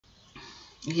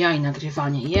Ja i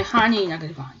nagrywanie, jechanie i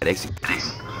nagrywanie.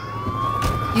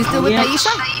 You still with Aisha?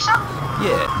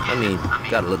 Yeah, I mean,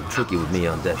 got a little tricky with me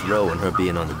on death row and her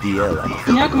being on the DL.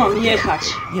 Jak mam jechać?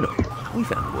 You know, we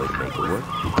found a way to make it work.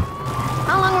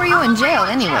 How long were you in jail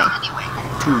anyway?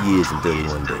 2 years and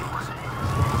 31 days.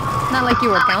 Not like you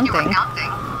were counting.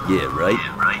 Yeah, right?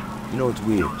 You know, it's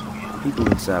weird. People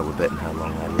inside were betting how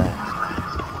long I'd last.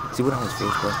 See, when I was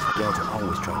first busted, guys were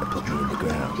always trying to put me in the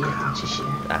ground.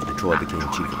 After Troy became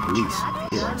chief of police,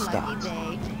 it all stopped.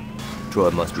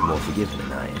 Troy must be more forgiving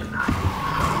than I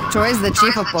am. Troy's the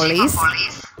chief of police?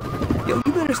 Yo,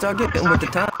 you better start getting with the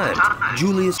times.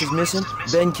 Julius is missing.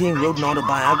 Ben King wrote an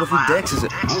autobiography. Dex is a...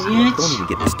 Don't even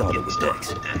get me started with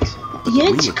Dex.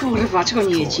 Jedź, kurwa, czego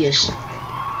nie jedziesz?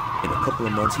 In a couple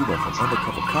of months, he went from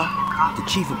undercover cop to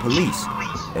chief of police.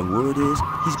 And word is,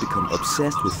 he's become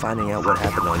obsessed with finding out what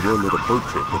happened on your little boat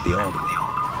trip with the Army.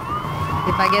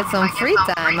 If I get some free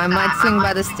time, I might swing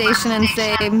by the station and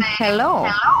say hello.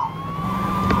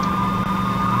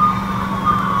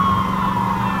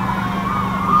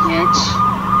 Jedź.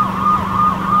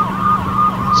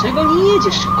 Czego nie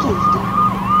jedziesz, kurde?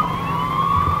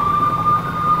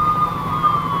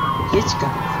 Jedź,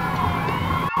 gada.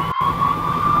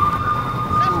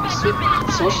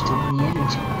 Coś tam, nie wiem,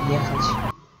 gdzie jechać.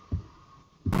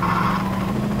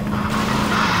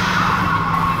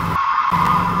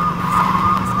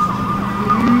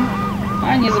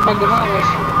 A, nie zabagowałeś.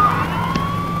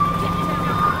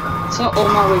 Co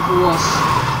o mały włos?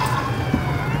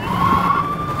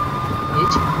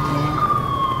 Jedź,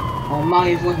 nie. O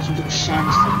mały włos, musimy tu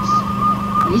chrzanić teraz.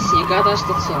 Nic nie gadasz,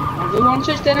 to co? Mam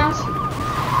wyłączyć teraz?